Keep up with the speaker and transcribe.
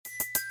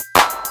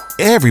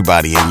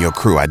Everybody in your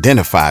crew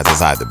identifies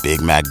as either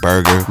Big Mac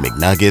Burger,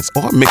 McNuggets,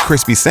 or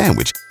McCrispy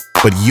Sandwich.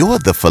 But you're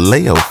the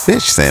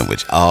Filet-O-Fish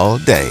Sandwich all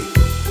day.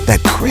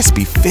 That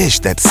crispy fish,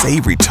 that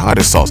savory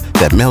tartar sauce,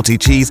 that melty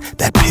cheese,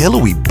 that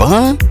pillowy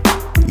bun.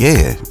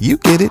 Yeah, you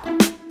get it.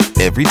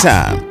 Every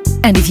time.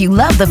 And if you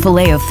love the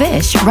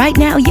Filet-O-Fish, right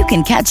now you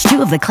can catch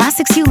 2 of the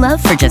classics you love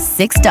for just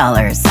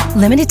 $6.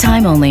 Limited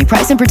time only.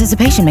 Price and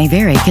participation may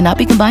vary. Cannot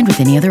be combined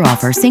with any other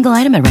offer. Single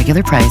item at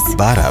regular price.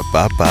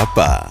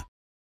 Ba-da-ba-ba-ba.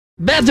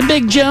 Beth and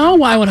Big Joe,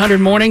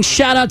 Y100 Morning.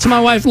 Shout out to my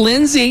wife,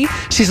 Lindsay.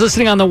 She's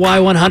listening on the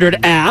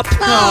Y100 app.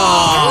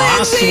 Oh,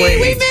 Lindsay,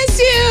 we miss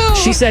you.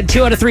 She said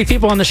 2 out of 3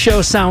 people on the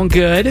show sound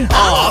good.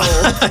 Oh,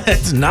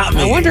 It's not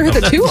me. I wonder who the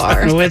 2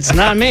 are. No, it's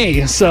not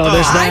me, so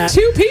there's I'm that.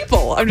 2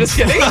 people. I'm just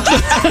kidding.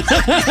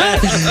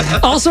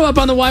 Also up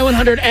on the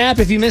Y100 app,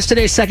 if you missed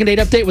today's second date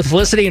update with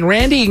Felicity and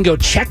Randy, you can go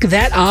check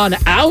that on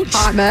out.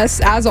 Hot mess,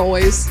 as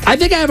always. I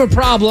think I have a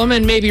problem,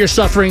 and maybe you're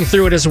suffering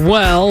through it as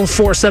well.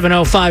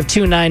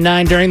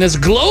 470-5299 during this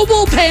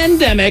global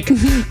pandemic,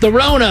 the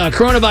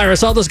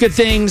coronavirus, all those good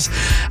things.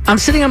 I'm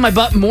sitting on my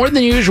butt more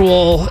than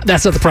usual.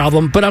 That's not the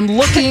problem. But I'm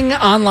looking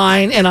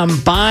online, and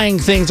I'm buying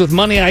things with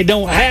money I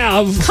don't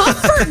have.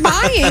 Comfort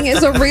buying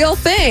is a real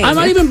thing. I'm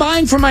not even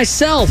buying for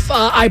myself.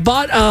 I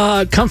bought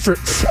comfort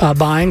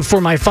buying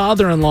for my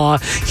father-in-law.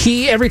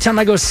 He, every time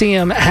I go see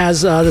him,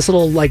 has this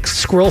little like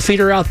squirrel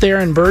feeder out there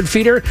and bird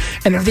feeder,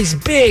 and they're these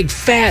big,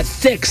 fat,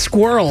 thick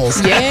squirrels.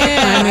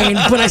 Yeah. I mean,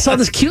 but I saw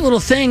this cute little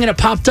thing, and it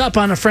popped up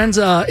on a friend's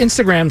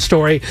Instagram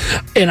story,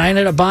 and I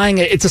ended up buying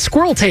it. It's a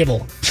squirrel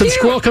table. So the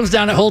squirrel comes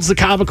down, it holds the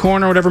cob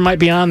corn or whatever might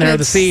be on there,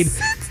 the seed.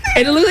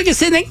 And it looks like it's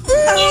sitting like,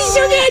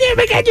 so good. Oh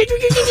my God.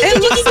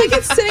 It looks like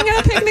it's sitting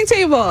at a picnic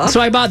table.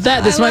 So I bought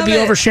that. This might be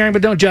oversharing,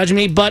 but don't judge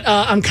me. But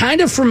I'm kind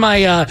of, from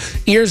my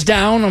ears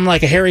down, I'm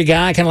like a hairy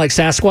guy, kind of like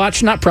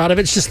Sasquatch. Not proud of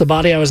it. It's just the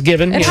body I was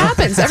given. It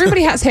happens.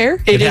 Everybody has hair.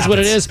 It is what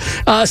it is.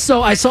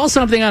 So I saw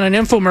something on an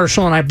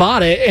infomercial, and I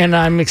bought it, and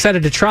I'm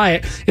excited to try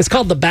it. It's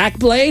called the Back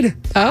Blade.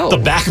 Oh. The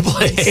back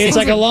blade. It's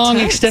like a long,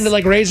 extended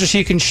like razor, so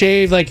you can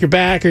shave like your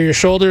back or your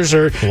shoulders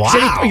or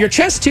your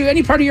chest to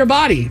any part of your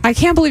body. I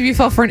can't believe you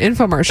fell for an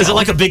infomercial. Is it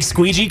like a big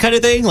squeegee kind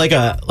of thing?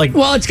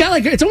 Well, it's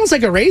got it's almost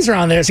like a razor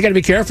on there, so you got to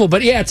be careful.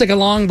 But yeah, it's like a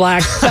long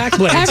black back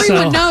blade.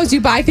 Everyone knows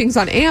you buy things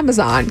on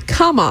Amazon.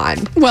 Come on.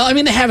 Well, I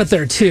mean, they have it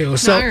there too.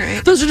 So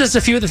those are just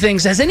a few of the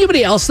things. Has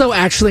anybody else though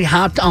actually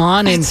hopped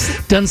on and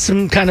done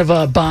some kind of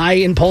a buy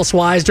impulse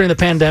wise during the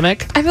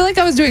pandemic? I feel like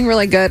I was doing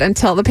really good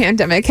until the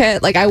pandemic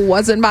hit. Like I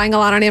wasn't buying a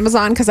lot on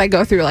Amazon because I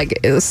go through like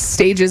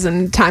stages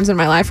and times in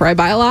my life where I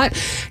buy a lot.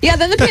 Yeah,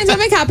 then the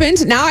pandemic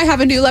happened. Now I have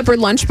a new leopard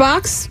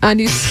lunchbox, a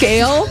new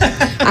scale.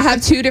 I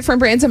have 2 different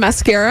brands of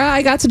mascara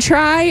I got to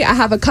try. I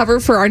have a cover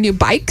for our new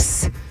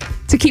bikes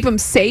to keep them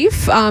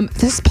safe.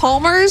 This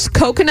Palmer's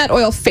coconut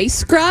oil face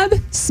scrub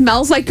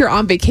smells like you're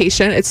on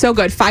vacation. It's so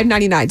good.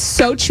 $5.99.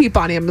 So cheap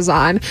on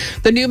Amazon.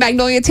 The new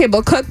Magnolia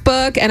Table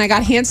cookbook, and I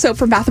got hand soap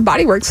from Bath &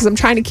 Body Works because I'm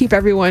trying to keep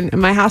everyone in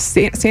my house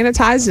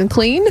sanitized and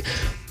clean.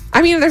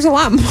 I mean, there's a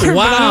lot more.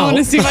 Wow. But I don't want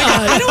to seem like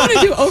I don't want to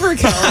do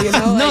overkill, you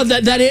know? No,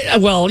 that is,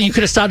 well, you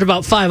could have stopped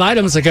about 5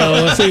 items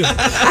ago.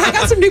 I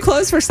got some new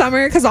clothes for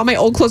summer because all my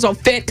old clothes don't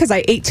fit because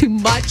I ate too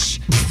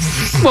much.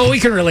 Well, we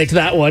can relate to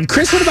that one.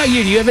 Chris, what about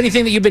you? Do you have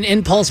anything that you've been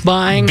impulse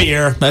buying?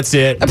 Beer. That's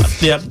it.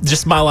 Yep.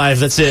 Just my life.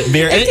 That's it.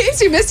 Beer. In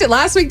case you missed it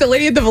last week, the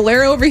lady at the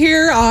Valero over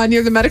here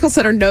near the medical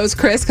center knows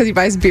Chris because he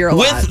buys beer a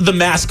lot. With the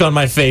mask on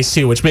my face,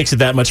 too, which makes it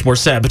that much more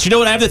sad. But you know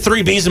what? I have the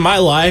 3 Bs in my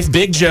life.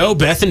 Big Joe,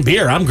 Beth, and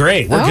beer. I'm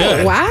great. We're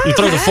good. Wow. You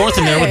throw the 4th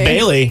in there with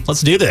Bailey.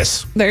 Let's do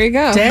this. There you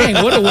go.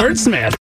 Dang, what a wordsmith.